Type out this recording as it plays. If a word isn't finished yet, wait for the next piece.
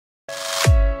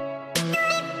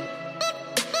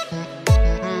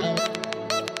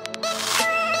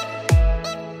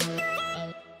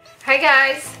Hi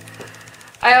guys!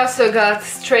 I also got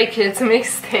Stray Kids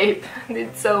mixtape.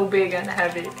 It's so big and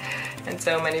heavy and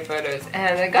so many photos.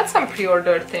 And I got some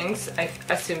pre-ordered things. I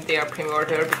assume they are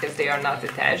pre-ordered because they are not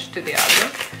attached to the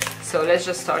album. So let's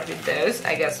just start with those.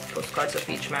 I guess postcards of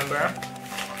each member.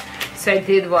 So I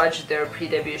did watch their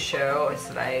pre-debut show. It's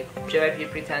like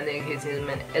JYP pretending he's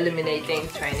eliminating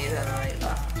trainees, and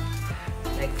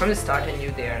like from the start I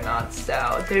knew they are not.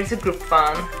 So there's a group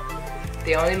fun.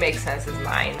 They only make sense as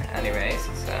 9 anyways,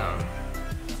 so...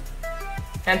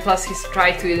 And plus he's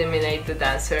tried to eliminate the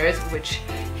dancers, which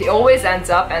he always ends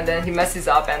up and then he messes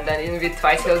up, and then in with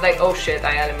twice he was like, oh shit,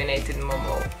 I eliminated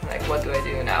Momo. Like, what do I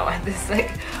do now? And it's like,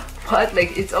 what?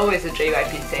 Like, it's always a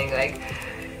JYP thing. Like,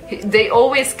 they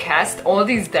always cast all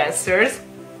these dancers,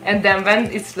 and then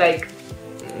when it's like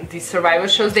these survival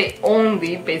shows, they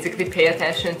only basically pay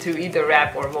attention to either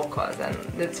rap or vocals, and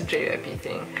that's a JYP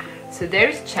thing. So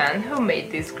there's Chan, who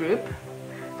made this group,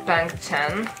 Bang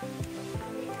Chan.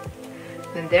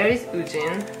 Then there is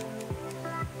Ujin.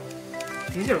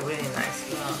 These are really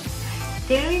nice. Wow.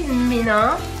 There is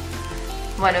Mina,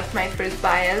 one of my first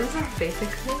bios,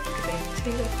 basically.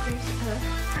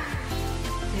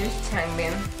 There's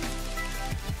Changbin.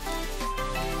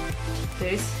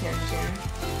 There's Hyunjin.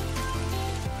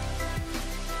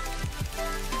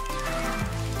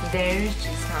 There's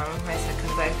Jisung, my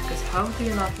second wife, because how do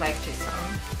you not like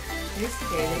Jisung? There's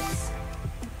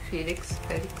Felix,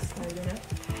 I don't know.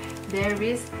 There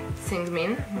is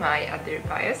Singmin, my other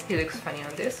bias, he looks funny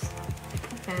on this.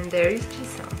 And there is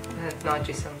Jisung, not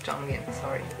Jisung, Jongin,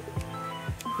 sorry.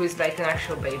 Who's like an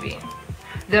actual baby.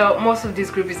 Though most of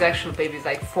this group is actual babies,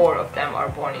 like 4 of them are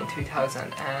born in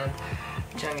 2000, and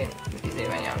Jongin is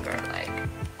even younger, like...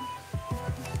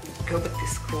 Go back to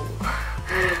school.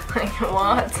 Like,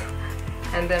 what?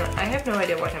 And then I have no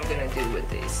idea what I'm gonna do with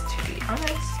these, to be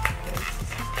honest.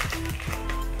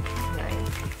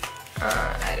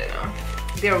 I don't know.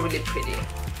 They're really pretty.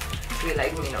 We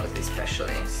like Minos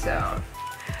especially, so...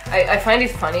 I find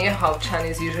it funny how Chan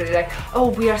is usually like, oh,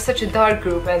 we are such a dark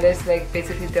group, and there's like,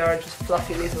 basically there are just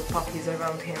fluffy little puppies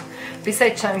around him.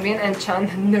 Besides Changbin and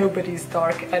Chan, nobody's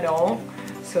dark at all.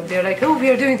 So they're like, oh, we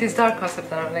are doing this dark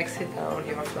concept, and I'm like, sit down,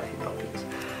 you are fluffy puppies.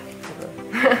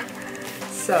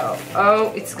 So,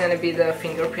 oh, it's gonna be the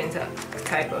fingerprint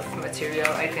type of material,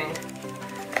 I think.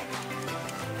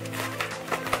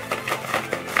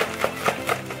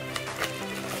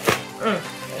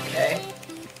 Okay.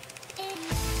 I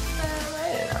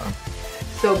don't know.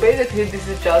 So basically this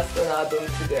is just an album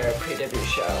to their pre-debut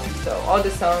show. So all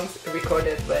the songs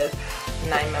recorded with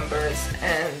 9 members,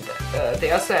 and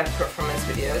they also have performance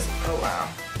videos. Oh wow.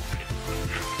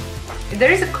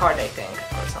 There is a card, I think,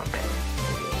 or something.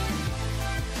 Maybe.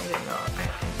 I don't know.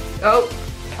 Oh!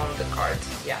 On the card.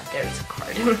 Yeah, there is a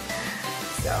card.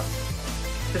 So,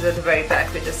 this is at the very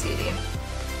back with the CD. And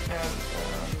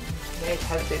it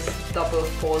has this double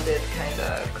folded kind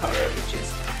of cover, which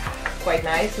is quite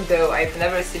nice, though I've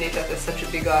never seen it as such a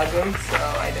big album, so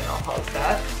I don't know how's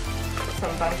that.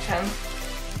 Some Bangchan.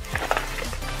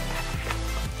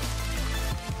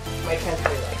 My friends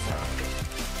really like some.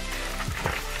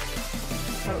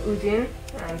 Some Ujin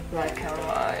and black and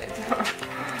white.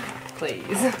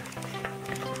 Please.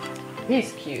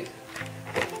 He's cute.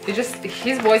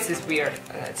 His voice is weird.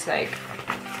 It's like,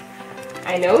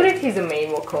 I know that he's a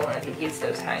main vocal and he hits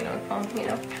those high notes, you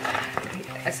know.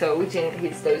 So Ujin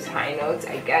hits those high notes,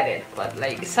 I get it, but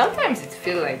like sometimes it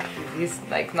feels like he's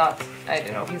like not, I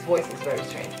don't know, his voice is very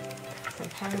strange.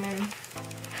 Sometimes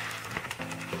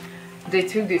they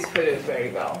took these photos very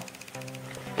well.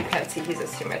 You can see his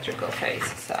asymmetrical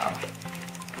face, so.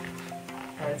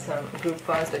 And some group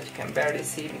ones that you can barely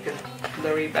see because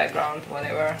blurry background,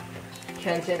 whatever.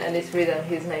 Hyunjin, and it's written,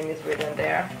 his name is written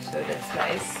there, so that's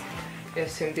nice. I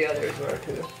assume the others were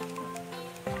too.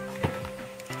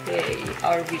 They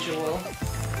are visual.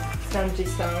 Some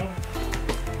Jisung.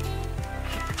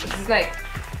 This is like,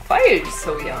 why are you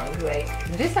so young? Like,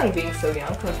 Jisung being so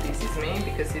young confuses me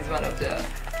because he's one of the,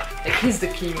 like, he's the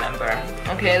key member.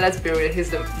 Okay, let's be real, he's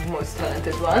the most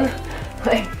talented one.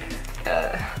 Like,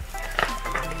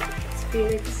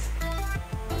 Felix.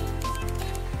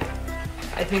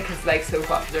 I think he's like so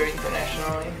popular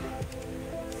internationally.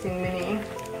 Singmini.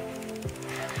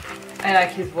 I like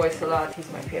his voice a lot, he's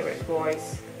my favorite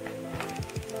voice.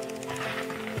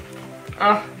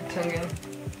 Ah, Tungin.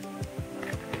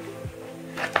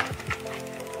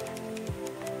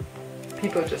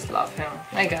 People just love him.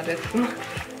 I got it.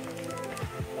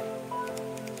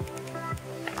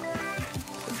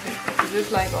 Is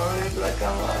it like only black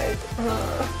and white?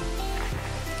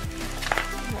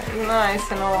 Like,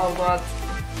 nice and all, but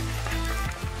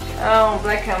Oh,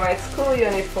 black and white school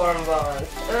uniform ones.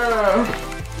 Oh.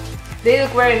 They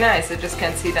look very nice, I just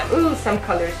can't see them. Ooh, some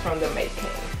colors from the making.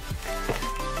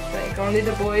 Like only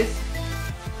the boys.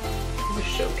 It's a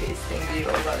showcase thingy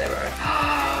or whatever.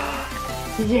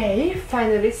 Yay!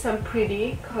 Finally some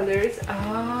pretty colors.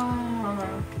 Ah.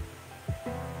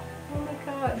 Oh my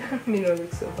god. Mino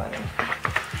looks so funny.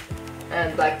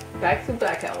 And back to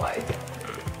black and white.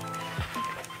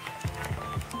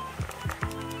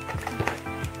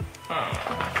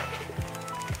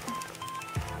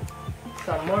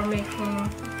 Some more making.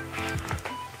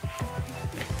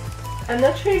 I'm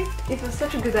not sure if it was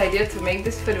such a good idea to make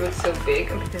this photo so big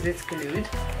because it's glued.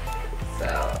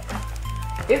 So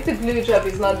if the glue job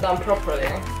is not done properly,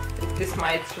 this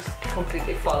might just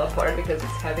completely fall apart because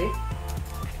it's heavy.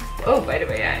 Oh, by the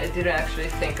way, I didn't actually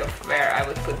think of where I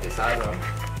would put this album.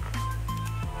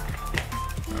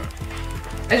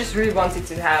 I just really wanted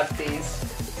to have these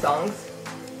songs,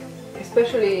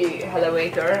 especially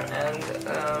Elevator and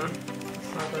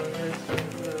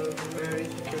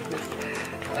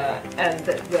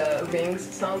the Wings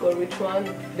song, or which one?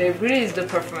 They released the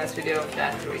performance video of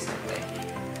that recently.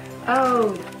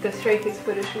 Oh, the Stray Kids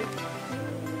photo shoot.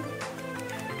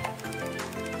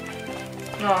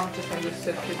 Oh, just like this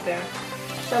so cute there.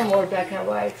 Some more black and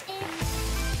white.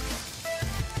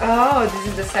 Oh, this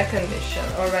is the second mission,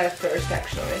 or the first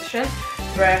actual mission,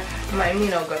 where my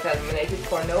Mino got eliminated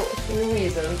for no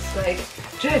reasons. Like,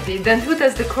 Jetty, then who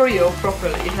does the choreo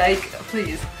properly? Like,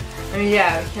 please. I mean,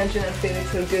 yeah, Hyunjin and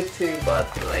Felix are good too, but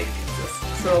like,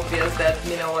 it's so obvious that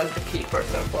Mino was the key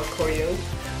person for choreo.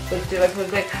 But Dilek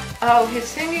was like, oh, his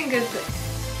singing is... Oh,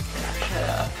 shut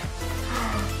up.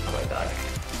 Oh my god.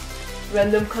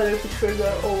 Random color pictures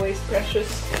are always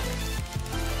precious.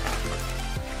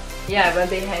 Yeah, when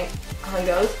they hung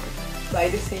out by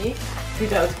the sea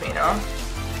without me, no?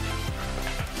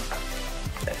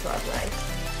 That's not nice.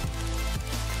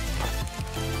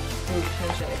 Ooh,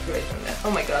 tension is great on that.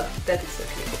 Oh my god, that is so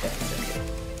cute, that is so cute.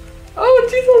 Oh,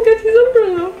 Jisoo got his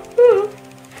umbrella! Oh.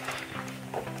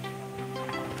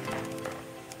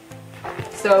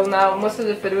 So now most of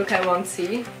the photo I won't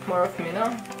see more of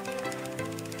Mino.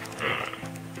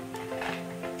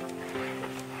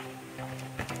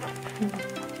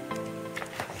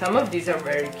 Some of these are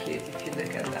very cute if you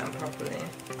look at them properly.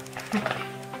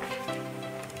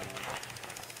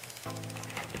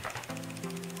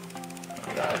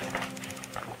 Oh god.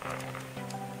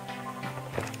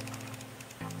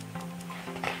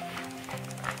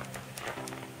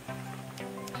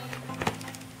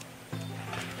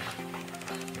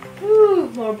 Ooh,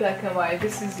 more black and white.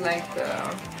 This is like the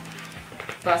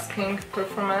busking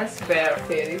performance where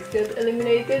Felix got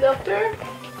eliminated after.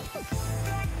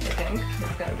 I think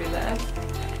it's gonna be that.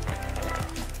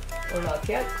 Or not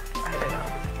yet. I don't know.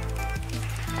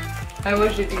 I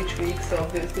watched it each week, so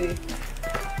obviously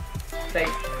like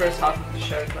first half of the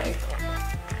show like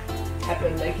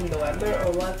happened like in November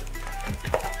or what.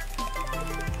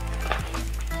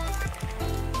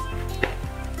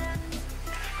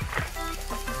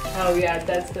 Oh yeah,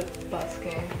 that's the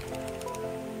busking.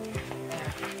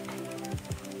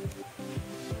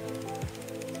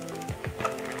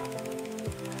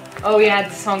 Oh yeah,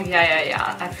 the song,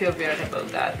 yeah. I feel weird about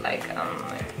that. Like,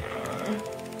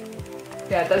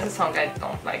 yeah, that's a song I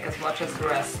don't like as much as the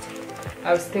rest.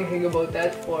 I was thinking about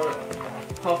that for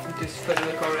half of this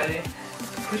photo already.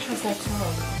 Which was that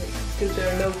song? Because there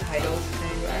are no titles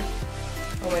anywhere.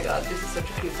 Oh my god, this is such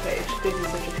a cute page. This is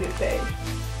such a cute page.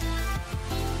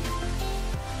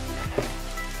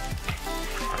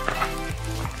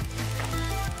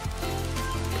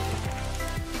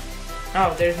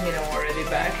 Oh, there's Mino already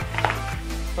back.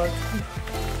 But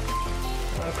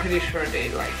I'm pretty sure they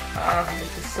like,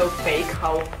 this is so fake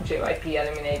how JYP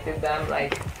eliminated them,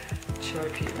 like,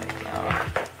 JYP, like, no.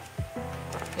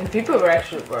 And people were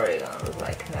actually worried, and I was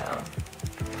like, no.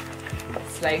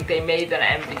 It's like they made an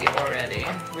MV already,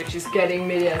 which is getting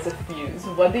millions of views.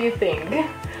 What do you think?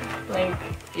 Like,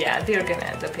 yeah, they're gonna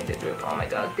end up in the group. Oh my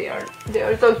god, they are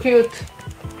so cute.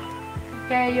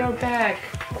 Yeah, you're back.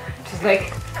 She's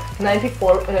like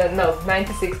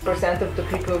 96% of the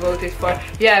people voted for.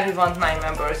 Yeah, we want 9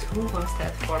 members. Who was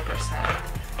that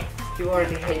 4%? You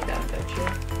already hate them, don't you?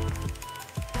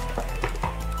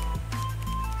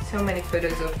 So many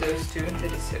photos of those two.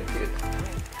 That is so cute.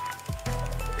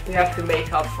 We have to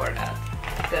make up for that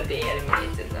they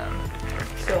eliminated them.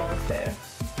 So unfair.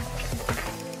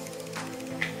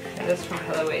 And that's from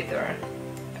Elevator,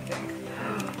 I think.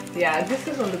 Yeah, this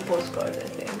is on the postcard, I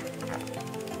think.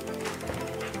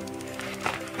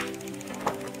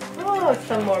 Oh,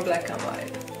 some more black and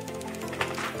white.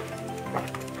 Oh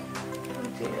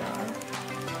dear.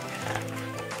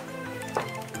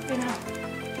 you know.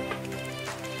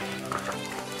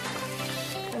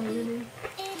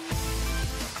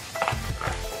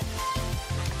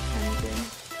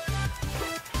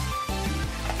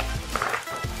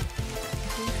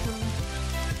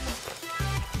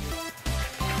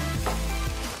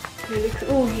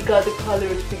 Oh, he got the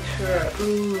colored picture.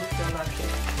 Ooh, so lucky.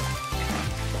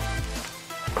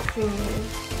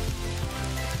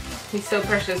 He's so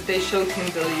precious. They showed him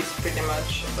the least pretty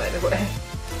much, by the way.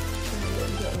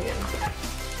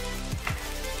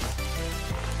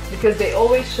 Because they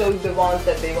always showed the ones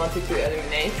that they wanted to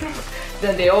eliminate.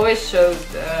 Then they always showed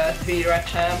 3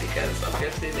 Racha, because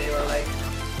obviously they were like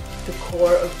the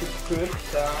core of the group,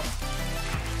 so.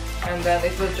 And then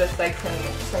it was just like some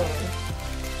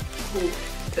who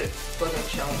that wasn't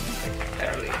shown like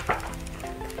early.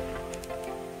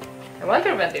 I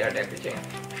wonder when they are debuting.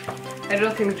 I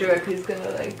don't think GolCha is gonna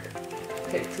like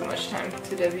take too much time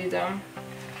to debut them,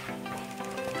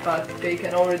 but they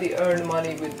can already earn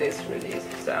money with this release.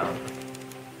 So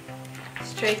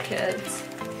Stray Kids,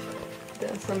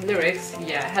 then some lyrics.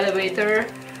 Yeah, elevator.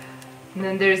 And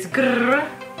then there's grrr.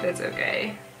 That's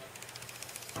okay.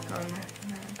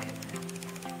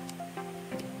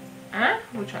 Huh?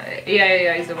 Which one?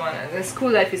 Yeah, is the one. The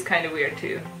School Life is kind of weird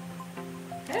too.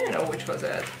 I don't know which was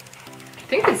it. I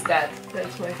think it's that.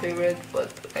 That's my favorite,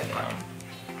 but I don't know.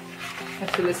 I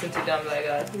have to listen to them like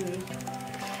that.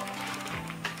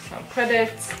 Some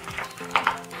credits.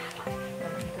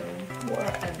 And more.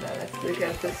 And then let's look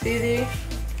at the CD.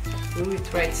 Ooh,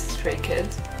 it writes Stray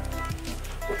Kids.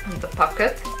 And the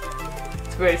pocket.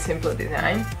 It's very simple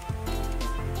design.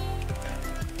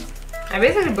 I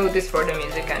basically bought this for the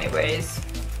music anyways,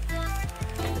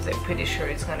 because I'm pretty sure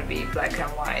it's gonna be black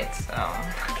and white, so.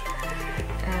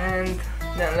 And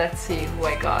then let's see who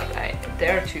I got.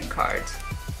 There are 2 cards.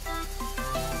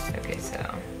 Okay, so.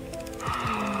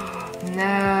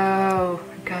 No!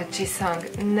 I got Jisung.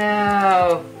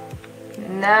 No!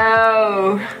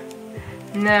 No!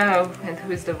 No! And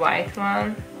who's the white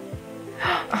one?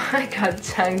 I got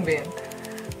Changbin.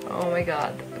 Oh my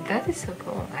god. That is so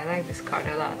cool. I like this card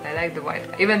a lot. I like the white,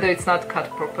 even though it's not cut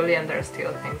properly and there are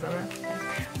still things on it.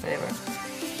 Whatever.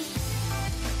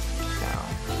 So,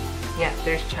 yeah,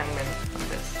 there's Changmin on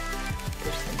this.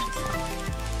 There's Senji-san.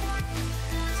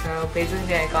 So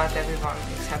basically I got everyone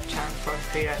except Chang for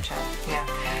 3 Racha. Yeah.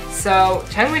 So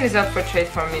Changmin is up for trade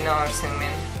for Minho or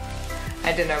Seungmin.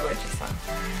 I don't know about Ji-san.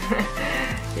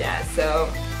 Yeah, so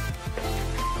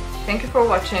thank you for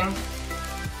watching.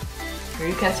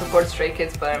 You can support Stray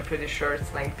Kids, but I'm pretty sure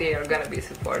it's like they are gonna be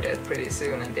supported pretty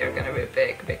soon and they're gonna be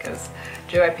big because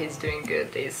JYP is doing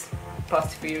good these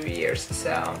past few years,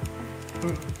 so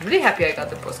I'm really happy I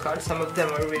got the postcards. Some of them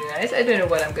are really nice. I don't know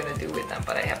what I'm gonna do with them,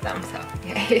 but I have them, so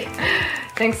yay.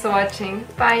 Thanks for watching.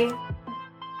 Bye!